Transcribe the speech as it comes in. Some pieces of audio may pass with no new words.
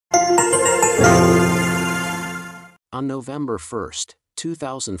On November 1,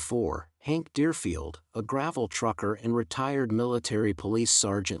 2004, Hank Deerfield, a gravel trucker and retired military police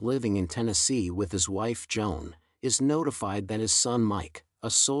sergeant living in Tennessee with his wife Joan, is notified that his son Mike, a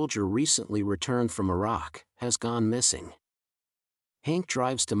soldier recently returned from Iraq, has gone missing. Hank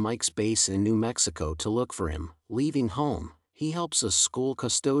drives to Mike's base in New Mexico to look for him. Leaving home, he helps a school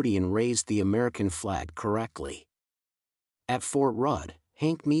custodian raise the American flag correctly. At Fort Rudd,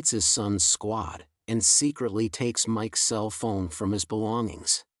 Hank meets his son's squad and secretly takes Mike's cell phone from his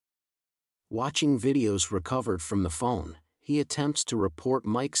belongings. Watching videos recovered from the phone, he attempts to report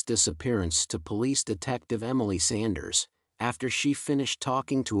Mike's disappearance to police detective Emily Sanders, after she finished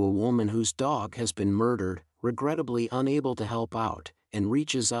talking to a woman whose dog has been murdered, regrettably unable to help out, and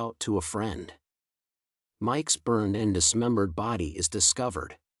reaches out to a friend. Mike's burned and dismembered body is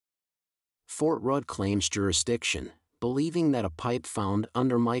discovered. Fort Rudd claims jurisdiction, believing that a pipe found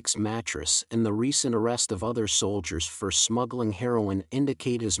under Mike's mattress and the recent arrest of other soldiers for smuggling heroin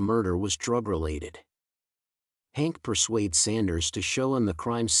indicate his murder was drug-related. Hank persuades Sanders to show him the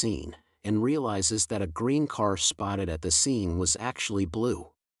crime scene, and realizes that a green car spotted at the scene was actually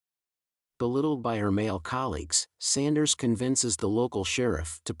blue. Belittled by her male colleagues, Sanders convinces the local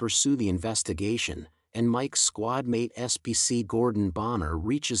sheriff to pursue the investigation, and Mike's squad mate SPC Gordon Bonner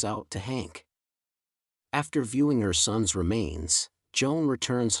reaches out to Hank. After viewing her son's remains, Joan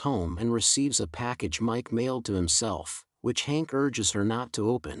returns home and receives a package Mike mailed to himself, which Hank urges her not to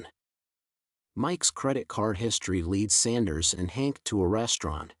open. Mike's credit card history leads Sanders and Hank to a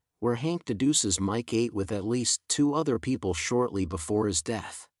restaurant, where Hank deduces Mike ate with at least 2 other people shortly before his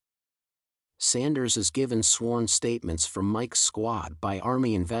death. Sanders is given sworn statements from Mike's squad by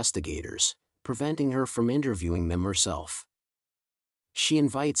Army investigators, preventing her from interviewing them herself. She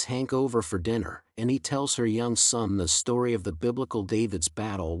invites Hank over for dinner, and he tells her young son the story of the biblical David's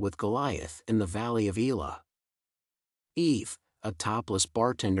battle with Goliath in the valley of Elah. Eve, a topless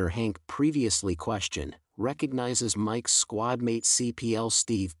bartender Hank previously questioned, recognizes Mike's squad mate CPL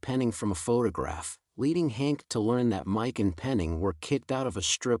Steve Penning from a photograph, leading Hank to learn that Mike and Penning were kicked out of a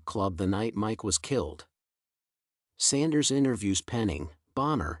strip club the night Mike was killed. Sanders interviews Penning,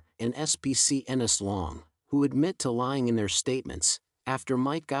 Bonner, and SPC Ennis Long, who admit to lying in their statements. After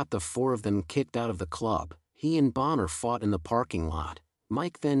Mike got the 4 of them kicked out of the club, he and Bonner fought in the parking lot.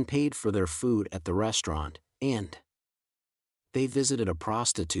 Mike then paid for their food at the restaurant, and they visited a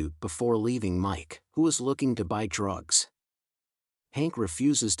prostitute before leaving Mike, who was looking to buy drugs. Hank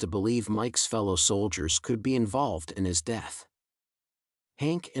refuses to believe Mike's fellow soldiers could be involved in his death.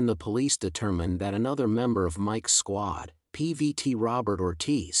 Hank and the police determine that another member of Mike's squad, PVT Robert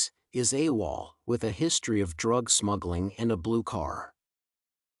Ortiz, is AWOL, with a history of drug smuggling and a blue car.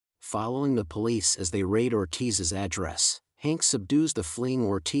 Following the police as they raid Ortiz's address, Hank subdues the fleeing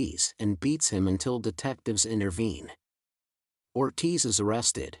Ortiz and beats him until detectives intervene. Ortiz is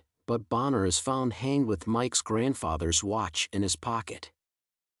arrested, but Bonner is found hanged with Mike's grandfather's watch in his pocket.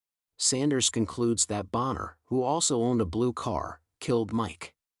 Sanders concludes that Bonner, who also owned a blue car, killed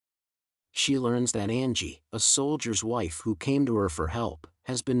Mike. She learns that Angie, a soldier's wife who came to her for help,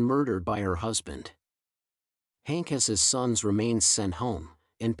 has been murdered by her husband. Hank has his son's remains sent home,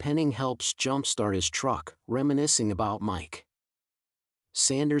 and Penning helps jumpstart his truck, reminiscing about Mike.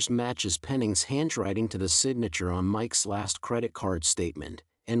 Sanders matches Penning's handwriting to the signature on Mike's last credit card statement,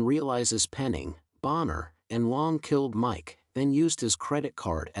 and realizes Penning, Bonner, and Long killed Mike, then used his credit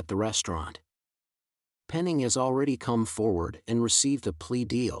card at the restaurant. Penning has already come forward and received a plea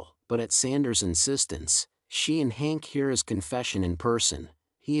deal, but at Sanders' insistence, she and Hank hear his confession in person.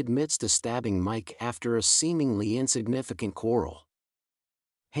 He admits to stabbing Mike after a seemingly insignificant quarrel.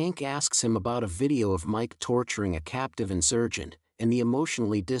 Hank asks him about a video of Mike torturing a captive insurgent, and the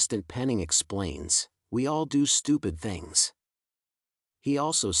emotionally distant Penning explains, "We all do stupid things." He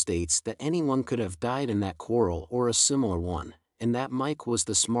also states that anyone could have died in that quarrel or a similar one, and that Mike was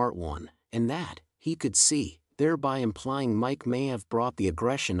the smart one, and that he could see, thereby implying Mike may have brought the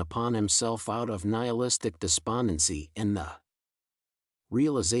aggression upon himself out of nihilistic despondency and the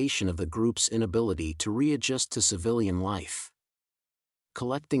realization of the group's inability to readjust to civilian life.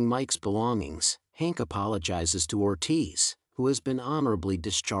 Collecting Mike's belongings, Hank apologizes to Ortiz, who has been honorably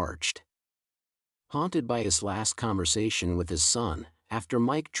discharged. Haunted by his last conversation with his son, after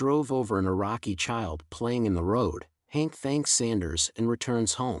Mike drove over an Iraqi child playing in the road, Hank thanks Sanders and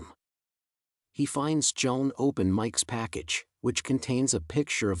returns home. He finds Joan open Mike's package, which contains a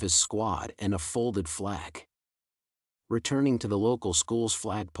picture of his squad and a folded flag. Returning to the local school's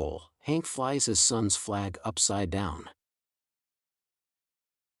flagpole, Hank flies his son's flag upside down.